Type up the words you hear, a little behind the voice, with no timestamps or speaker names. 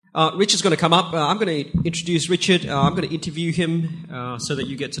Richard's going to come up. I'm going to introduce Richard. I'm going to interview him so that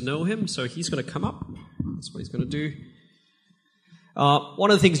you get to know him. So he's going to come up. That's what he's going to do. One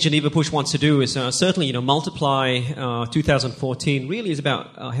of the things Geneva Push wants to do is certainly, multiply 2014 really is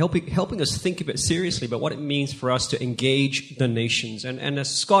about helping us think a bit seriously about what it means for us to engage the nations. And as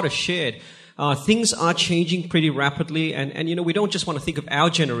Scott has shared, things are changing pretty rapidly. And we don't just want to think of our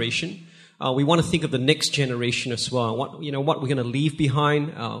generation. We want to think of the next generation as well. What we're going to leave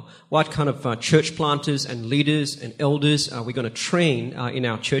behind, what kind of church planters and leaders and elders are we going to train in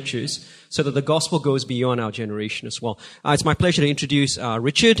our churches so that the gospel goes beyond our generation as well. It's my pleasure to introduce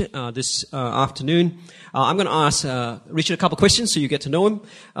Richard this afternoon. I'm going to ask Richard a couple of questions so you get to know him.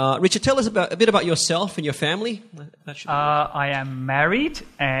 Richard, tell us a bit about yourself and your family. I am married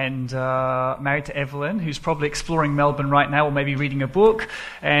and married to Evelyn, who's probably exploring Melbourne right now or maybe reading a book.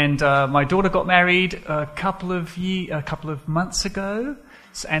 And my daughter got married a couple of months ago,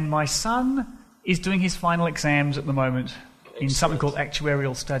 and my son is doing his final exams at the moment in something called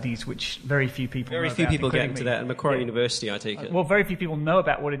actuarial studies, which very few people know about, get into that at Macquarie University, I take it. Well, very few people know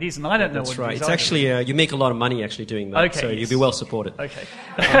about what it is, and I don't know what it is. That's right. It's actually, you make a lot of money actually doing that, okay, so you'll be well supported. Okay.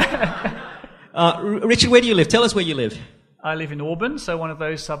 Richard, where do you live? Tell us where you live. I live in Auburn, so one of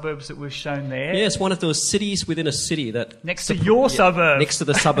those suburbs that was shown there. Yes, one of those cities within a city that... Next to your suburb. Next to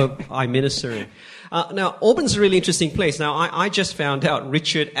the suburb I minister in. Now, Auburn's a really interesting place. Now, I just found out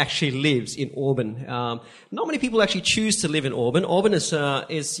Richard actually lives in Auburn. Not many people actually choose to live in Auburn. Auburn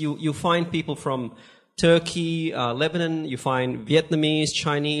is you find people from Turkey, Lebanon, you find Vietnamese,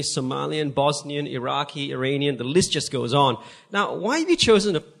 Chinese, Somalian, Bosnian, Iraqi, Iranian, the list just goes on. Now, why have you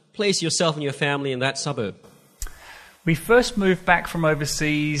chosen to place yourself and your family in that suburb? We first moved back from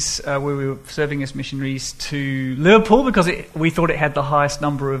overseas, where we were serving as missionaries, to Liverpool because we thought it had the highest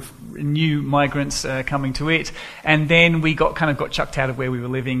number of new migrants coming to it. And then we got chucked out of where we were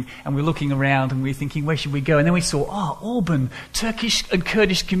living, and we were looking around and we were thinking, where should we go? And then we saw, Auburn, Turkish and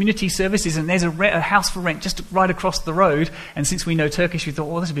Kurdish community services, and there's a house for rent just right across the road. And since we know Turkish, we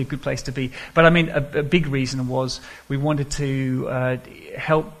thought, this would be a good place to be. But I mean, a big reason was we wanted to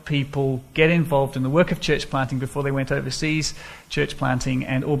help people get involved in the work of church planting before they went overseas church planting,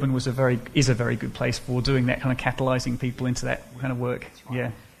 and Auburn is a very good place for doing that, kind of catalysing people into that kind of work.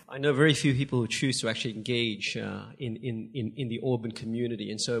 Yeah. I know very few people who choose to actually engage in the Auburn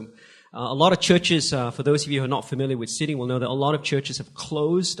community, and so a lot of churches, for those of you who are not familiar with Sydney, will know that a lot of churches have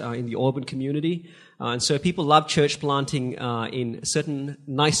closed in the Auburn community. And so people love church planting in certain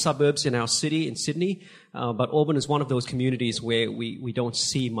nice suburbs in our city, in Sydney. But Auburn is one of those communities where we don't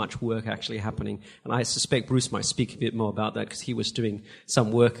see much work actually happening. And I suspect Bruce might speak a bit more about that because he was doing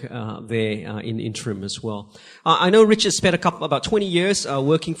some work there in interim as well. I know Richard spent about 20 years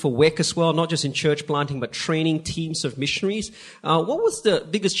working for WEC as well, not just in church planting, but training teams of missionaries. What was the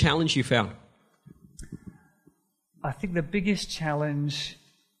biggest challenge you found? I think the biggest challenge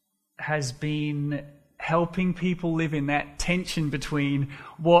has been helping people live in that tension between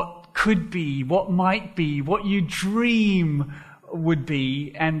what could be, what might be, what you dream would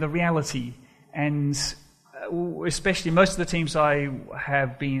be, and the reality. And especially most of the teams I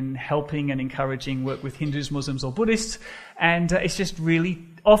have been helping and encouraging work with Hindus, Muslims or Buddhists, and it's just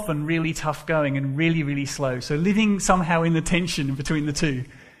often really tough going and really, really slow. So living somehow in the tension between the two.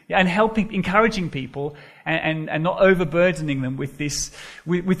 And encouraging people and not overburdening them with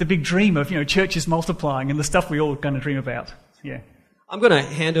with the big dream of, churches multiplying and the stuff we all going to dream about. Yeah. I'm going to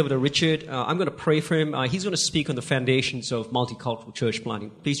hand over to Richard. I'm going to pray for him. He's going to speak on the foundations of multicultural church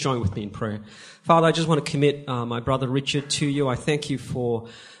planting. Please join with me in prayer. Father, I just want to commit my brother Richard to you. I thank you for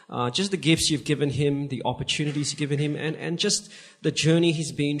just the gifts you've given him, the opportunities you've given him, and just the journey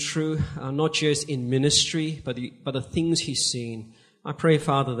he's been through, not just in ministry, but the things he's seen. I pray,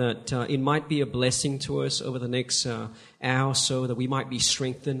 Father, that it might be a blessing to us over the next hour or so, that we might be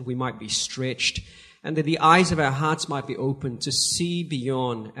strengthened, we might be stretched, and that the eyes of our hearts might be open to see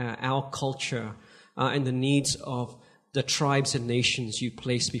beyond our culture and the needs of the tribes and nations you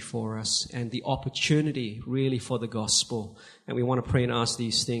place before us, and the opportunity really for the gospel. And we want to pray and ask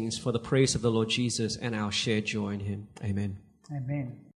these things for the praise of the Lord Jesus and our shared joy in him. Amen. Amen.